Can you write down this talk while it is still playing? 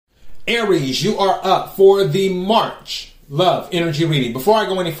Aries, you are up for the March Love Energy Reading. Before I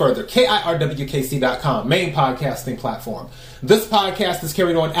go any further, KIRWKC.com, main podcasting platform. This podcast is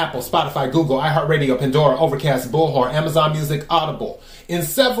carried on Apple, Spotify, Google, iHeartRadio, Pandora, Overcast, Bullhorn, Amazon Music, Audible, and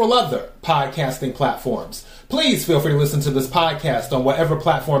several other podcasting platforms. Please feel free to listen to this podcast on whatever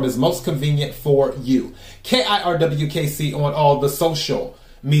platform is most convenient for you. KIRWKC on all the social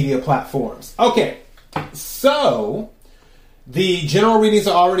media platforms. Okay, so the general readings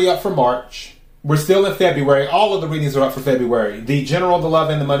are already up for March. We're still in February. All of the readings are up for February. The general, the love,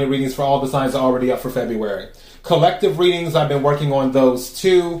 and the money readings for all the signs are already up for February. Collective readings, I've been working on those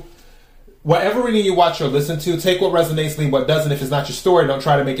too. Whatever reading you watch or listen to, take what resonates, leave what doesn't. If it's not your story, don't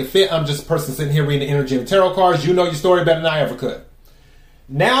try to make it fit. I'm just a person sitting here reading the energy and tarot cards. You know your story better than I ever could.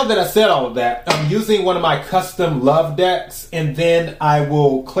 Now that I said all of that, I'm using one of my custom love decks, and then I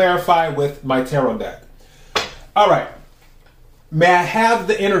will clarify with my tarot deck. All right. May I have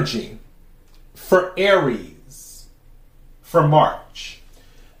the energy for Aries for March?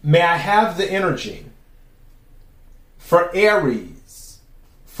 May I have the energy for Aries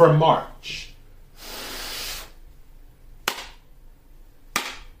for March?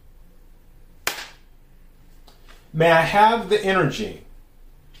 May I have the energy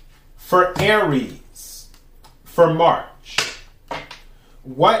for Aries for March?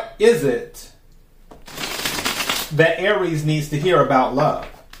 What is it that Aries needs to hear about love?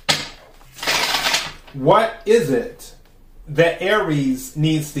 What is it that Aries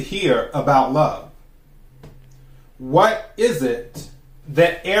needs to hear about love? What is it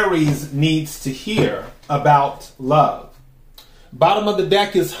that Aries needs to hear about love? Bottom of the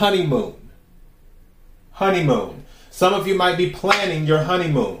deck is honeymoon. Honeymoon. Some of you might be planning your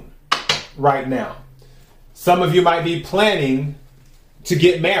honeymoon right now. Some of you might be planning to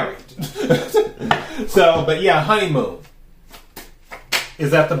get married. But yeah, honeymoon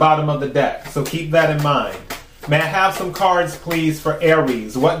is at the bottom of the deck. So keep that in mind. May I have some cards, please, for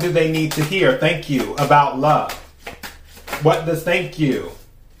Aries? What do they need to hear? Thank you. About love. What does thank you?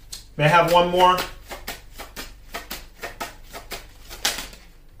 May I have one more?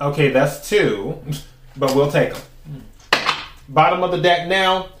 Okay, that's two, but we'll take them. Bottom of the deck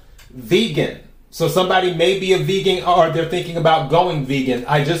now, vegan. So somebody may be a vegan or they're thinking about going vegan.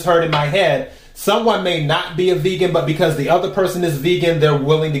 I just heard in my head, someone may not be a vegan, but because the other person is vegan, they're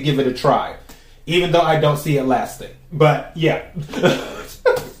willing to give it a try. Even though I don't see it lasting. But yeah.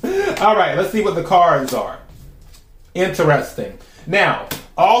 All right, let's see what the cards are. Interesting. Now,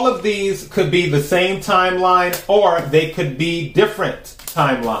 all of these could be the same timeline or they could be different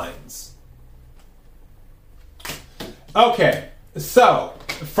timelines. Okay, so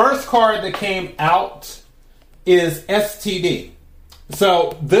first card that came out is STD.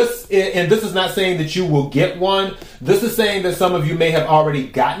 So this is not saying that you will get one. This is saying that some of you may have already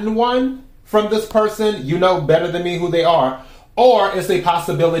gotten one from this person. You know better than me who they are. Or it's a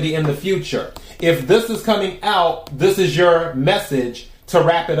possibility in the future. If this is coming out, this is your message to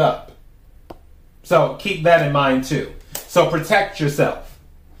wrap it up. So keep that in mind too. So protect yourself.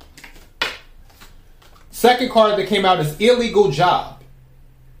 Second card that came out is illegal job.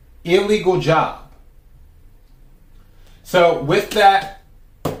 Illegal job. So with that,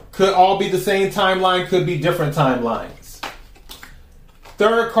 could all be the same timeline, could be different timelines.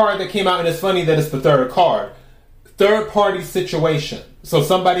 Third card that came out, and it's funny that it's the third card. Third party situation. So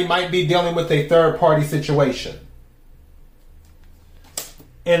somebody might be dealing with a third party situation.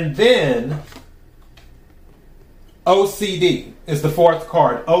 And then OCD is the fourth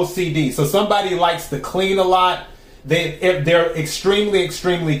card. OCD. So somebody likes to clean a lot. They're extremely,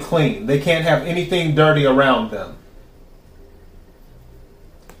 extremely clean. They can't have anything dirty around them.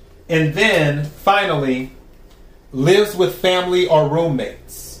 And then finally, lives with family or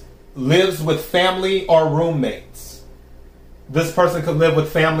roommates. Lives with family or roommates. This person could live with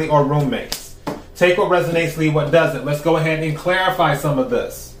family or roommates. Take what resonates, leave what doesn't. Let's go ahead and clarify some of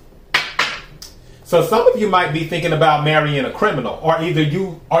this. So some of you might be thinking about marrying a criminal, or either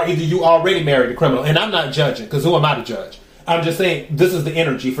you already married a criminal. And I'm not judging, because who am I to judge? I'm just saying this is the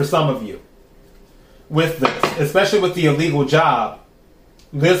energy for some of you with this, especially with the illegal job,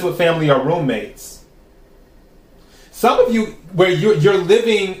 lives with family or roommates. Some of you, where you're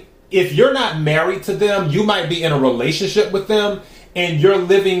living, if you're not married to them, you might be in a relationship with them, and you're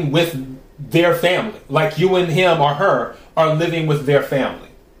living with their family. Like you and him or her are living with their family.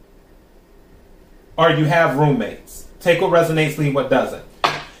 Or you have roommates. Take what resonates, leave what doesn't.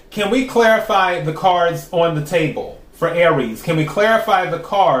 Can we clarify the cards on the table for Aries? Can we clarify the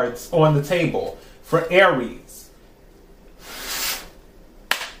cards on the table for Aries?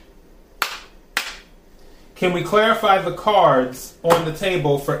 Can we clarify the cards on the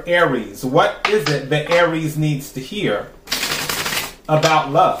table for Aries? What is it that Aries needs to hear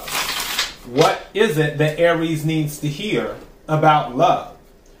about love? What is it that Aries needs to hear about love?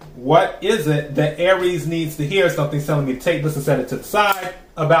 What is it that Aries needs to hear? Something's telling me to take this and set it to the side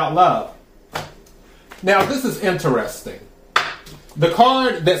about love. Now, this is interesting. The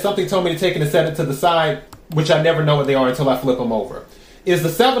card that something told me to take and set it to the side, which I never know what they are until I flip them over, is the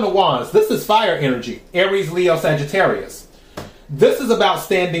Seven of Wands. This is fire energy. Aries, Leo, Sagittarius. This is about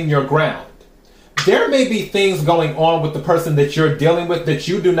standing your ground. There may be things going on with the person that you're dealing with that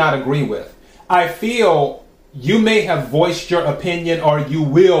you do not agree with. I feel you may have voiced your opinion, or you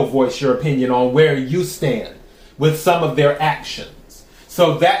will voice your opinion on where you stand with some of their actions.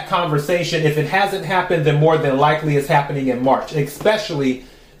 So that conversation, if it hasn't happened, then more than likely it's happening in March, especially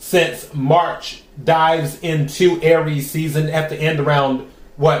since March dives into Aries season at the end around,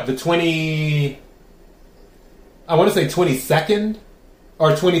 what, the 22nd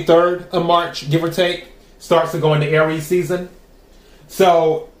or 23rd of March, give or take, starts to go into Aries season.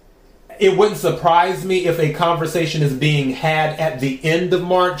 So it wouldn't surprise me if a conversation is being had at the end of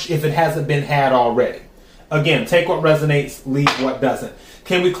March if it hasn't been had already. Again, take what resonates, leave what doesn't.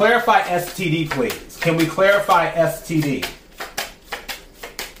 Can we clarify STD, please? Can we clarify STD?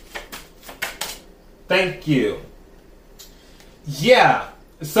 Thank you. Yeah.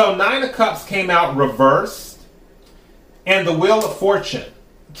 So 9 of Cups came out reversed, and the Wheel of Fortune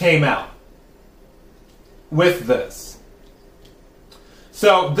came out with this.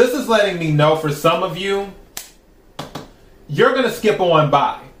 So this is letting me know for some of you, you're going to skip on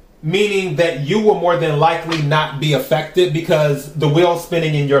by, meaning that you will more than likely not be affected because the wheel's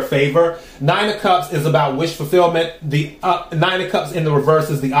spinning in your favor. 9 of Cups is about wish fulfillment. The 9 of Cups in the reverse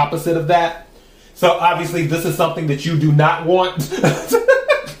is the opposite of that. So obviously this is something that you do not want.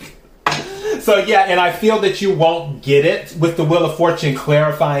 So yeah, and I feel that you won't get it with the Wheel of Fortune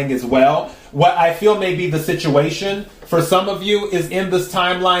clarifying as well. What I feel may be the situation for some of you is in this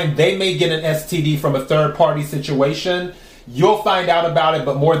timeline, they may get an STD from a third party situation. You'll find out about it,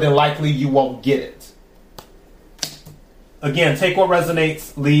 but more than likely you won't get it. Again, take what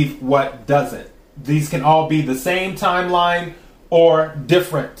resonates, leave what doesn't. These can all be the same timeline or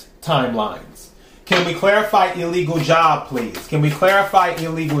different timelines. Can we clarify illegal job, please? Can we clarify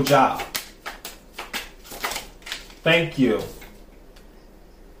illegal job? Thank you.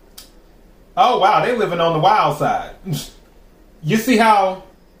 Oh, wow, they're living on the wild side. You see how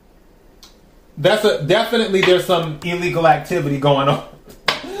definitely there's some illegal activity going on.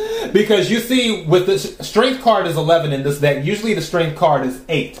 Because you see, with the strength card is 11 in this deck. Usually the strength card is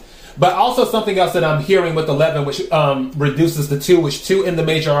 8. But also something else that I'm hearing with 11, which reduces the 2, which 2 in the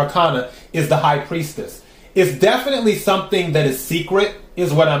major arcana is the High Priestess. It's definitely something that is secret,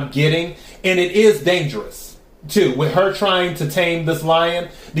 is what I'm getting. And it is dangerous, too, with her trying to tame this lion.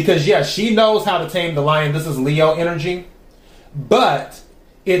 Because, yeah, she knows how to tame the lion. This is Leo energy. But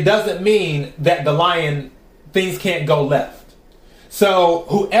it doesn't mean that the lion, things can't go left. So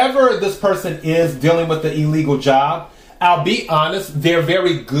whoever this person is dealing with the illegal job, I'll be honest, they're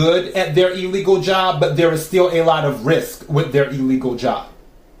very good at their illegal job, but there is still a lot of risk with their illegal job.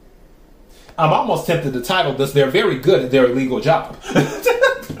 I'm almost tempted to title this, they're very good at their illegal job.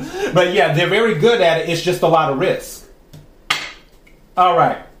 But yeah, they're very good at it. It's just a lot of risk. All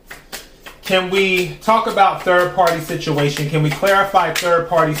right. Can we talk about third-party situation? Can we clarify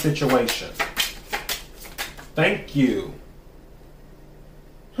third-party situation? Thank you.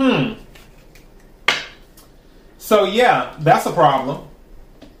 So yeah, that's a problem.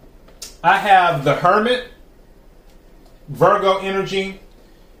 I have the Hermit, Virgo energy,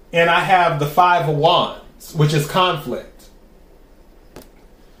 and I have the 5 of Wands, which is conflict.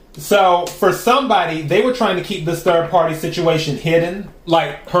 So for somebody, they were trying to keep this third-party situation hidden,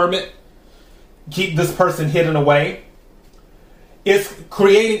 like Hermit, keep this person hidden away. It's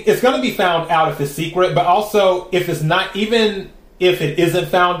going to be found out if it's secret, but also if it's not, even if it isn't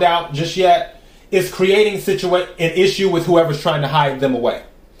found out just yet, it's creating an issue with whoever's trying to hide them away.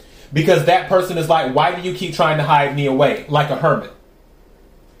 Because that person is like, why do you keep trying to hide me away? Like a hermit.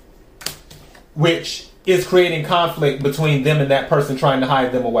 Which is creating conflict between them and that person trying to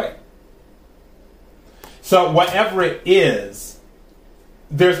hide them away. So whatever it is,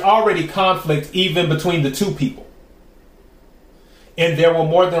 there's already conflict even between the two people. And there will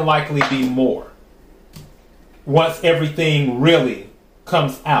more than likely be more once everything really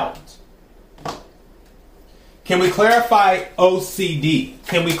comes out. Can we clarify OCD?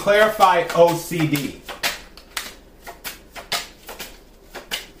 Can we clarify OCD?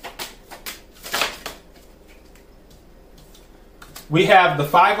 We have the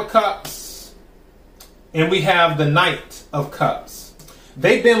 5 of Cups And we have the Knight of Cups.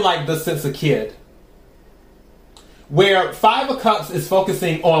 They've been like this since a kid. Where 5 of Cups is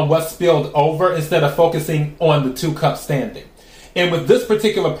focusing on what's spilled over instead of focusing on the 2 cups standing. And with this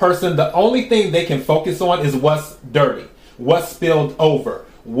particular person, the only thing they can focus on is what's dirty, what's spilled over,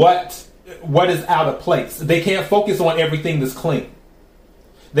 what is out of place. They can't focus on everything that's clean.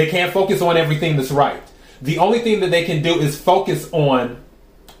 They can't focus on everything that's right. The only thing that they can do is focus on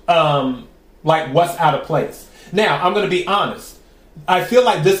like what's out of place. Now, I'm going to be honest. I feel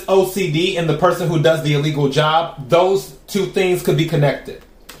like this OCD and the person who does the illegal job, those two things could be connected.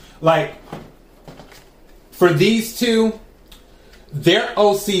 Like, for these two, their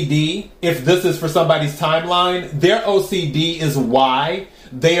OCD, if this is for somebody's timeline, their OCD is why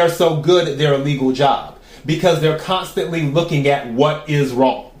they are so good at their illegal job. Because they're constantly looking at what is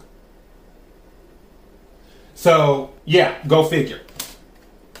wrong. So, yeah, go figure.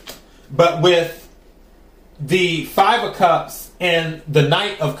 But with the 5 of Cups and the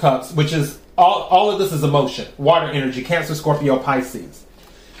Knight of Cups, which is all of this is emotion, water energy, Cancer, Scorpio, Pisces.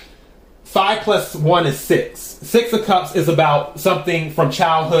 5 plus 1 is 6. 6 of Cups is about something from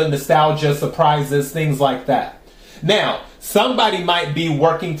childhood, nostalgia, surprises, things like that. Now, somebody might be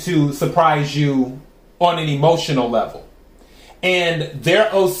working to surprise you on an emotional level. And their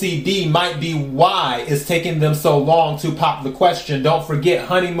OCD might be why it's taking them so long to pop the question. Don't forget,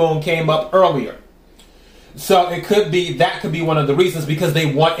 honeymoon came up earlier. So it could be, that could be one of the reasons, because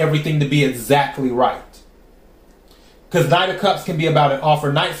they want everything to be exactly right. Because Knight of Cups can be about an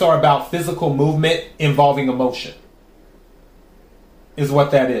offer. Knights are about physical movement involving emotion. Is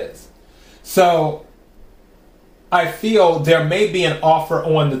what that is. So I feel there may be an offer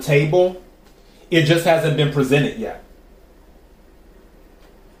on the table. It just hasn't been presented yet.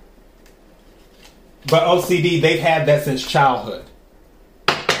 But OCD, they've had that since childhood.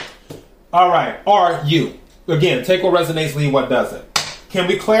 All right. Are you? Again, take what resonates, leave what doesn't. Can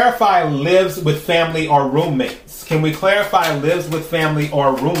we clarify lives with family or roommates? Can we clarify lives with family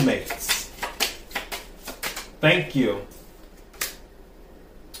or roommates? Thank you.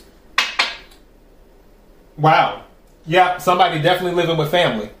 Wow. Yeah, somebody definitely living with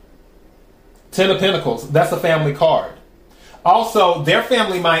family. 10 of Pentacles. That's a family card. Also, their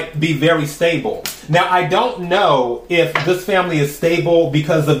family might be very stable. Now, I don't know if this family is stable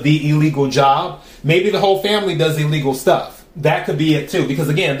because of the illegal job. Maybe the whole family does illegal stuff. That could be it too. Because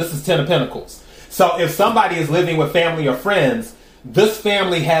again, this is 10 of Pentacles. So if somebody is living with family or friends, this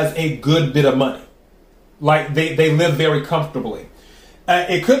family has a good bit of money. Like they live very comfortably.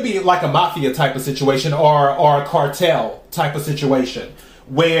 It could be like a mafia type of situation or a cartel type of situation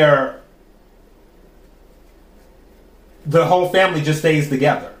where the whole family just stays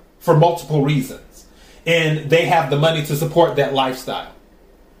together for multiple reasons. And they have the money to support that lifestyle,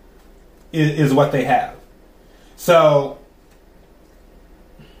 is what they have. So,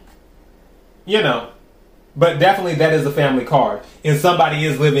 you know, but definitely that is a family card. And somebody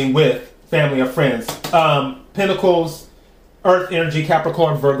is living with family or friends. Pentacles, Earth energy,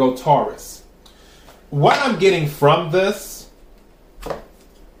 Capricorn, Virgo, Taurus. What I'm getting from this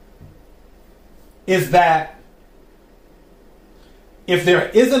is that if there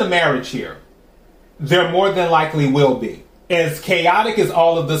isn't a marriage here, there more than likely will be. As chaotic as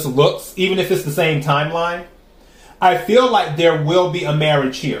all of this looks, even if it's the same timeline, I feel like there will be a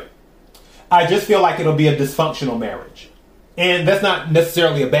marriage here. I just feel like it'll be a dysfunctional marriage. And that's not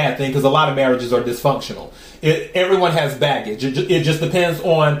necessarily a bad thing, because a lot of marriages are dysfunctional. Everyone has baggage. It just depends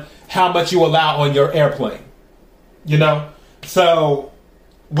on how much you allow on your airplane. You know? So,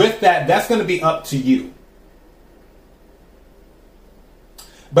 with that, that's going to be up to you.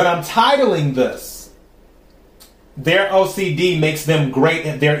 But I'm titling this, their OCD makes them great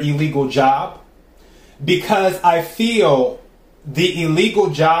at their illegal job, because I feel the illegal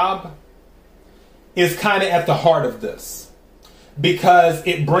job is kind of at the heart of this, because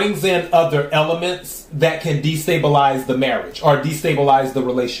it brings in other elements that can destabilize the marriage or destabilize the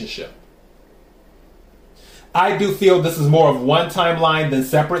relationship. I do feel this is more of one timeline than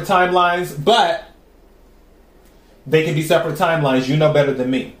separate timelines, but they can be separate timelines. You know better than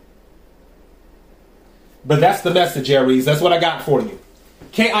me. But that's the message, Aries. That's what I got for you.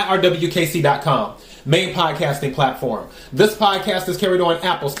 KIRWKC.com, main podcasting platform. This podcast is carried on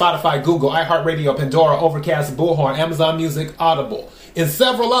Apple, Spotify, Google, iHeartRadio, Pandora, Overcast, Bullhorn, Amazon Music, Audible, and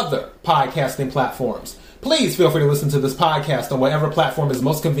several other podcasting platforms. Please feel free to listen to this podcast on whatever platform is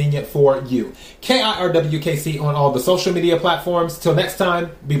most convenient for you. KIRWKC on all the social media platforms. Till next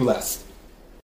time, be blessed.